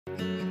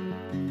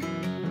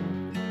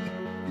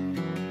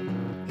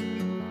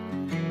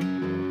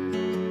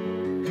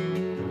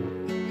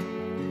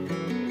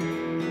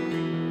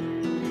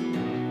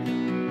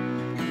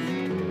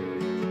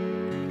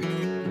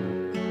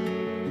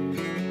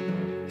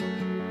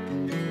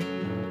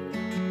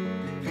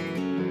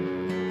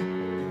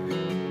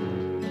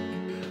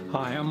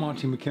Hi, I'm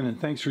Monty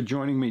McKinnon. Thanks for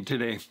joining me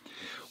today.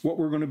 What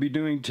we're going to be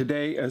doing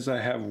today is I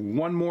have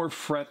one more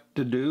fret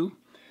to do,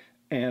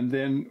 and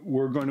then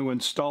we're going to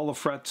install the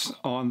frets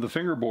on the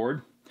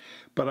fingerboard.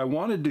 But I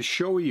wanted to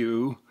show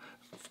you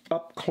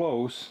up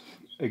close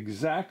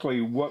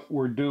exactly what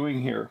we're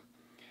doing here.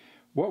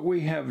 What we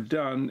have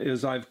done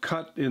is I've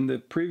cut, in the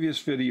previous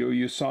video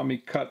you saw me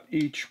cut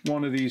each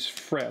one of these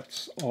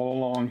frets all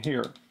along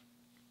here.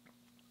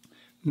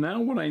 Now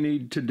what I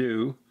need to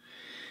do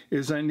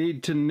is I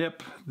need to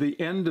nip the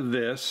end of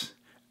this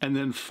and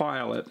then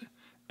file it,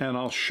 and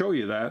I'll show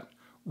you that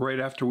right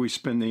after we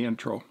spin the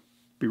intro.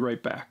 Be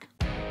right back.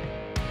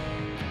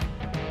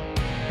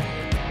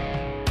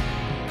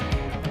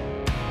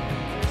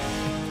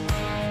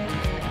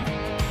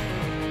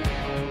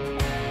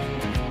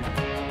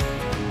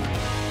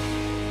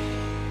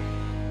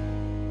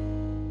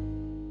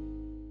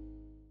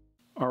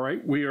 All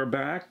right, we are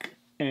back,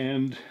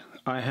 and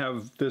I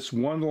have this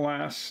one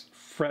last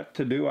fret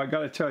to do. I got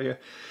to tell you,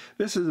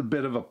 this is a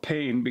bit of a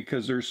pain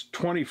because there's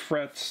 20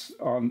 frets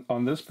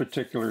on this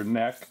particular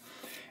neck,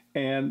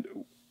 and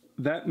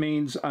that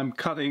means I'm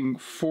cutting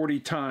 40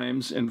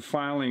 times and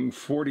filing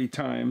 40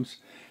 times,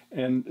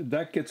 and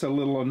that gets a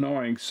little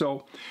annoying.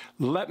 So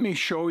let me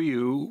show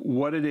you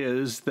what it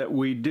is that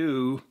we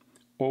do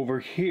over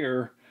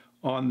here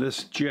on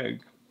this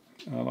jig,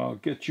 and I'll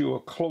get you a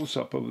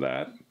close-up of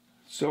that.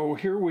 So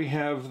here we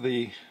have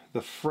the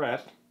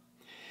fret,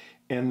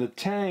 and the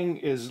tang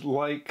is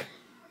like,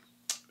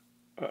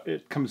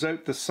 it comes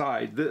out the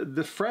side.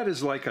 The fret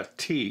is like a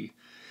T,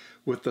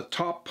 with the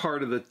top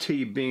part of the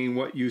T being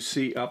what you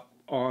see up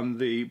on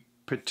the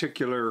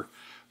particular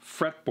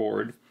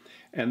fretboard,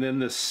 and then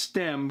the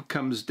stem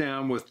comes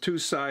down with two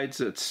sides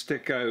that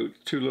stick out,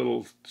 two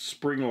little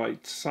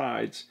spring-like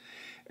sides,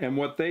 and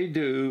what they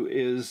do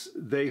is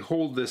they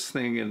hold this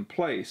thing in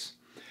place.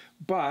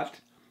 But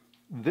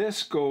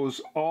this goes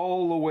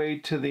all the way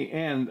to the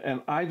end,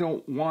 and I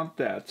don't want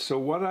that. So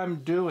what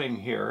I'm doing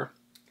here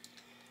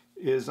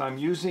is I'm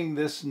using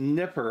this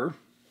nipper,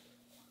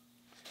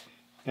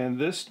 and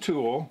this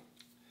tool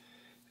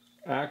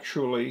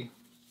actually,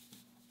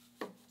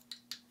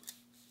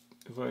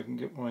 if I can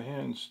get my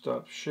hand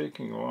stop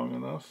shaking long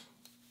enough,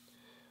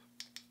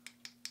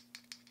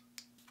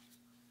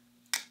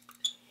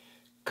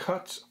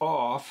 cuts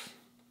off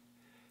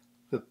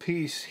the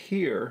piece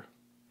here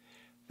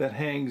that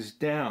hangs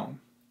down.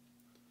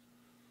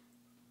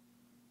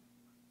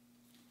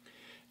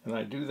 And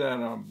I do that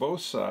on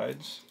both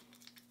sides,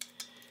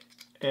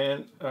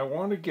 and I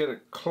want to get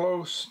it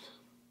close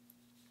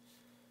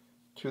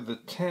to the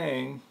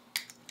tang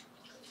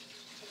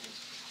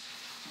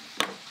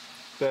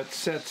that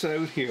sets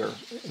out here.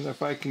 And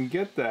if I can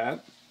get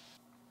that,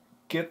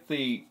 get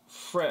the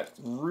fret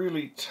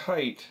really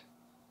tight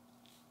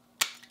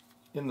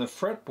in the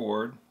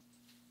fretboard.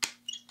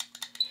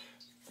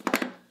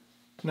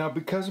 Now,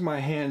 because my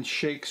hand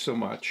shakes so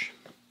much,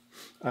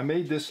 I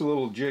made this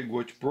little jig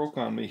which broke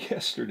on me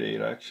yesterday,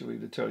 actually,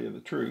 to tell you the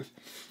truth.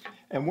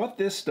 And what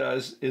this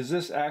does is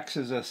this acts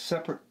as a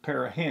separate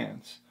pair of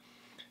hands.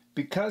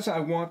 Because I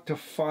want to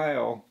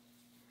file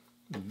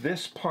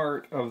this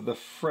part of the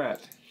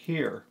fret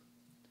here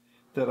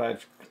that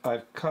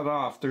I've cut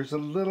off, there's a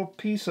little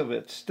piece of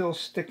it still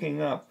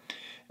sticking up,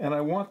 and I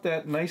want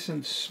that nice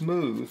and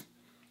smooth.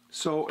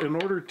 So in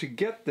order to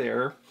get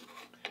there,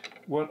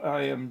 what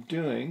I am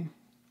doing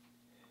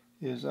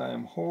is I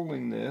am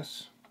holding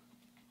this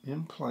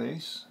in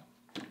place.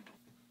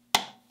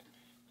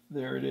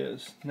 There it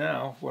is.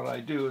 Now what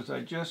I do is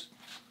I just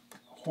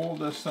hold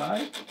this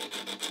side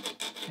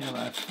and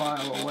I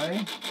file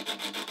away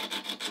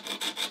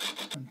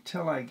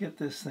until I get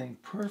this thing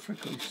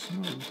perfectly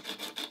smooth.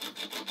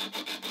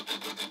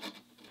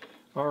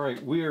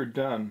 Alright, we are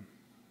done.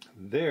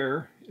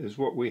 There is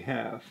what we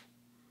have.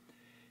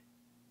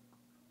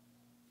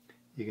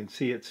 You can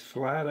see it's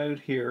flat out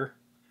here,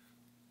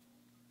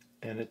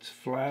 and it's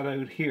flat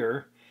out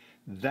here.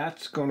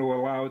 That's going to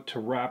allow it to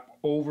wrap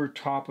over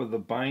top of the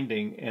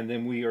binding, and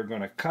then we are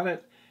going to cut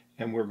it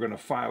and we're going to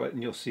file it,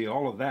 and you'll see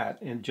all of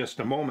that in just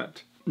a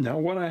moment. Now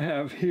what I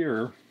have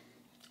here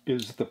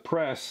is the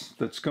press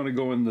that's going to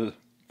go in the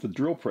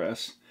drill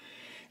press,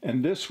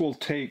 and this will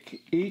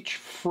take each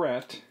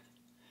fret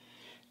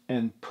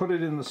and put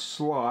it in the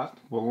slot.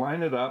 We'll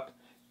line it up,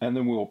 and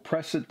then we'll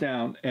press it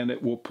down, and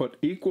it will put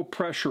equal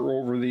pressure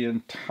over the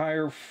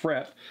entire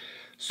fret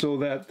so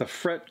that the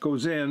fret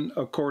goes in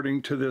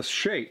according to this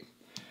shape.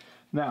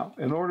 Now,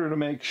 in order to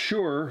make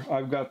sure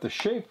I've got the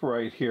shape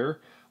right here,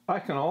 I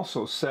can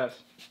also set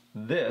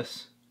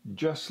this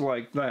just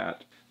like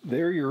that.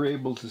 There you're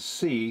able to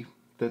see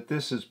that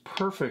this is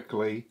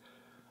perfectly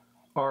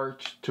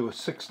arched to a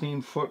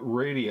 16-foot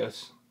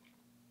radius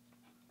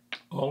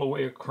all the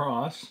way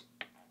across,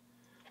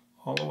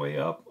 all the way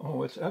up.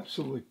 Oh, it's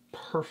absolutely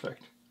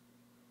perfect.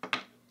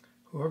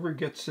 Whoever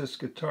gets this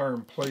guitar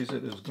and plays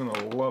it is going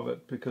to love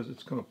it because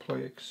it's going to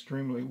play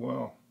extremely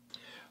well.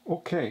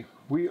 Okay,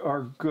 we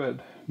are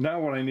good. Now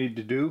what I need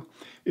to do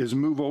is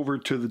move over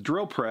to the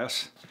drill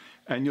press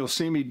and you'll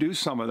see me do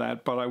some of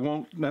that, but I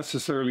won't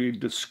necessarily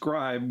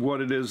describe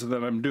what it is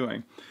that I'm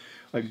doing.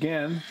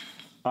 Again,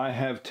 I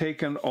have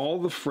taken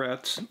all the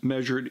frets,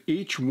 measured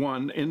each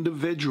one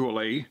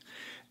individually,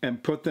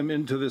 and put them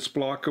into this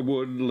block of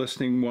wood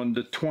listing 1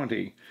 to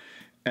 20.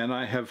 And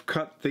I have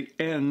cut the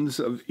ends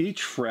of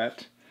each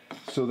fret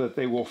so that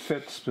they will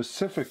fit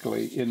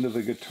specifically into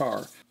the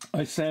guitar.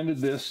 I sanded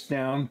this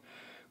down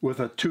with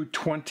a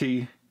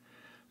 220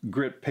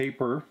 grit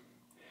paper.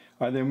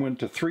 I then went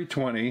to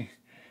 320,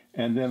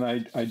 and then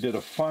I did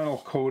a final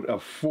coat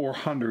of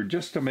 400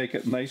 just to make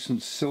it nice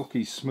and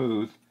silky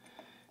smooth.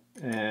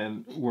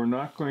 And we're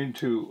not going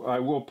to, I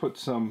will put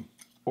some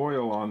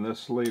oil on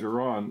this later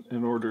on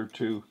in order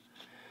to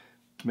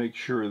make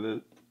sure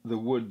that the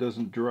wood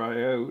doesn't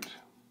dry out.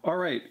 All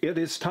right, it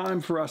is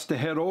time for us to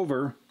head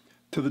over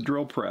to the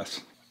drill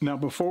press. Now,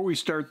 before we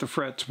start the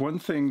frets, one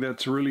thing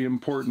that's really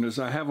important is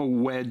I have a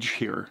wedge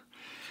here,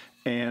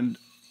 and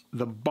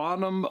the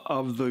bottom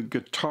of the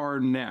guitar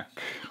neck,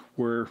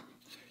 where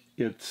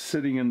it's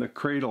sitting in the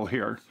cradle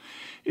here,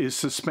 is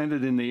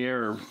suspended in the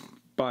air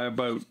by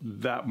about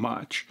that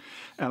much.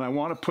 And I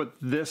want to put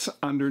this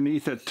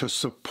underneath it to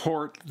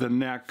support the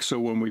neck, so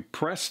when we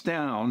press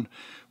down,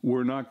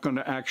 we're not going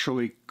to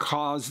actually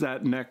cause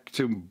that neck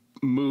to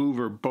move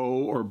or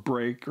bow or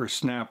break or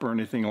snap or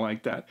anything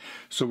like that.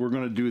 So we're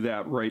going to do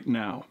that right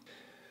now.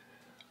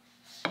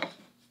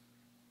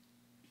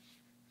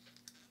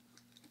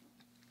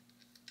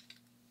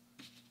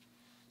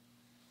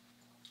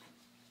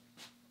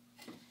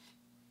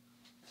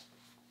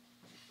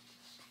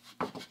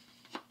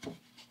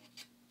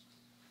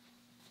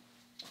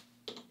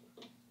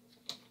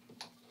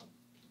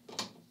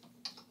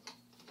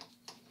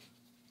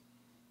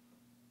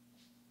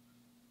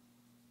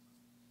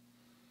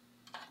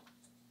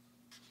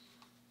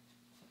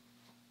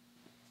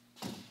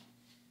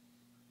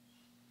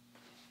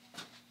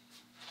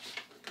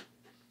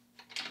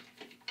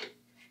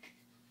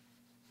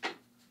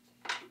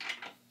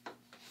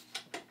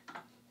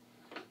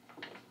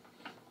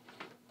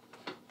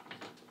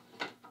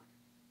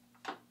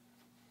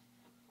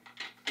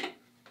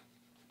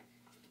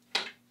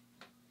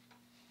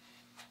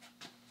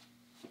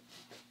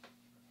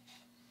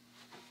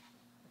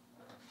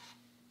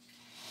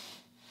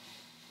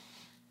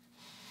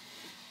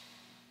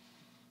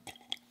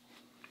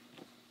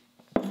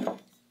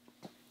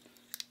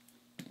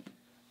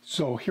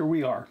 So here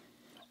we are.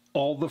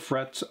 All the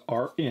frets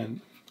are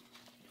in.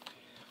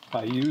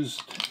 I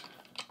used,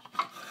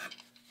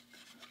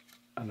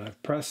 and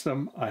I've pressed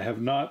them. I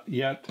have not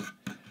yet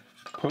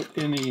put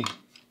any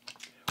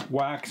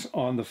wax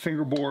on the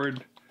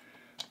fingerboard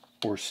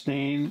or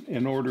stain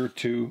in order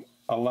to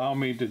allow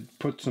me to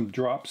put some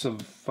drops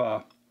of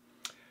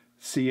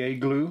CA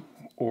glue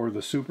or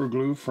the super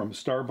glue from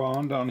Star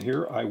Bond on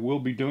here. I will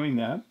be doing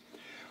that.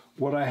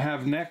 What I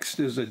have next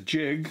is a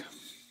jig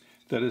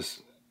that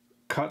is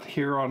cut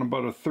here on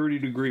about a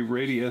 30-degree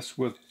radius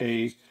with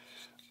a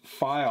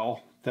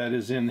file that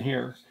is in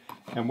here.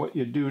 And what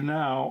you do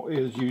now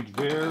is you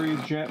very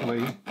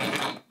gently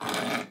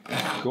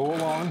go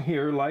along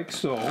here like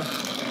so.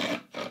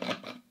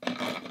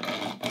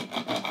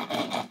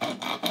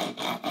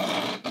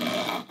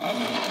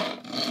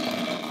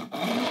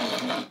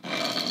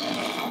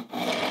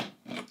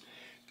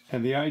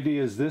 And the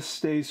idea is this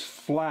stays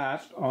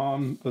flat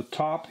on the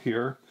top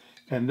here,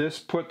 and this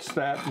puts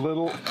that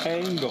little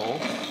angle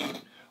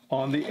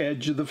on the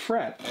edge of the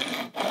fret.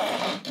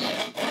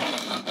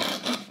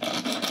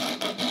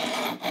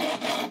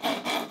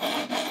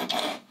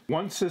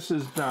 Once this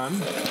is done,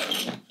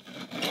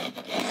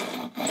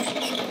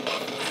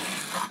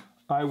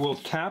 I will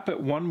tap it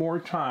one more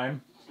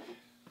time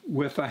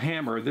with a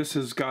hammer. This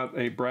has got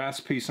a brass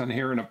piece on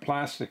here and a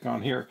plastic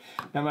on here,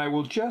 and I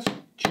will just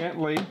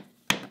gently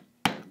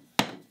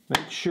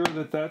make sure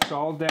that that's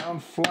all down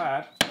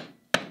flat.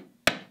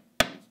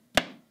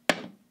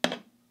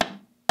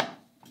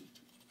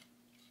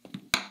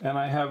 And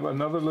I have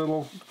another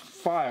little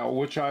file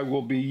which I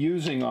will be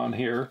using on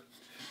here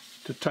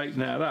to tighten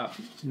that up.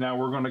 Now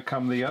we're going to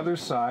come the other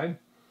side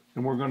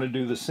and we're going to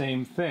do the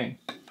same thing.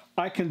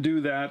 I can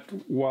do that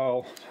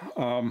while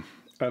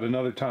at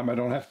another time. I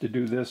don't have to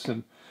do this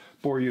and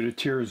bore you to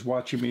tears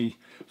watching me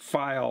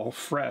file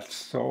frets,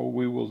 so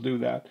we will do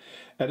that.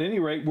 At any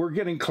rate, we're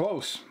getting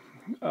close.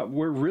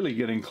 We're really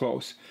getting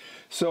close.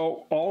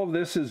 So all of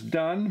this is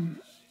done,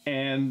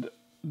 and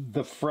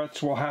the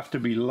frets will have to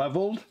be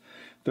leveled.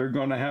 They're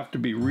going to have to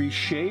be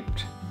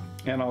reshaped,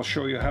 and I'll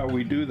show you how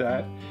we do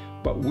that.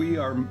 But we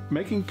are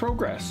making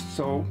progress,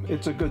 so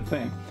it's a good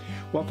thing.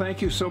 Well,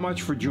 thank you so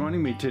much for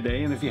joining me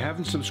today, and if you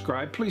haven't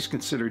subscribed, please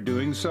consider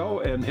doing so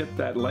and hit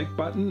that like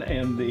button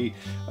and the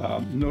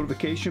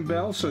notification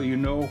bell so you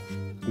know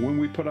when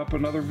we put up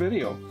another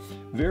video.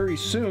 Very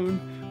soon,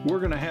 we're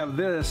going to have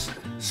this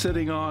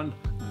sitting on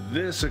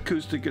this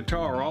acoustic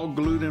guitar, all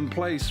glued in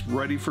place,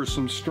 ready for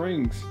some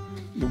strings.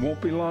 It won't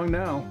be long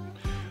now.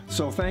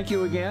 So thank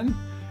you again,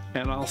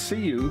 and I'll see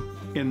you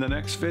in the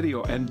next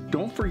video. And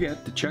don't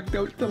forget to check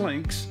out the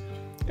links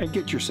and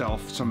get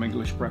yourself some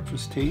English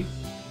breakfast tea.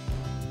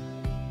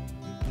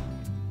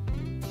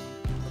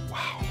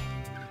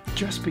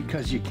 just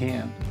because you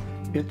can.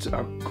 It's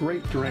a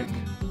great drink.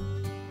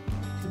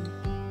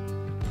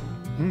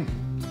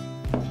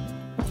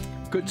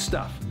 Good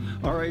stuff.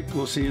 All right,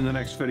 we'll see you in the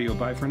next video.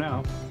 Bye for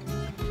now.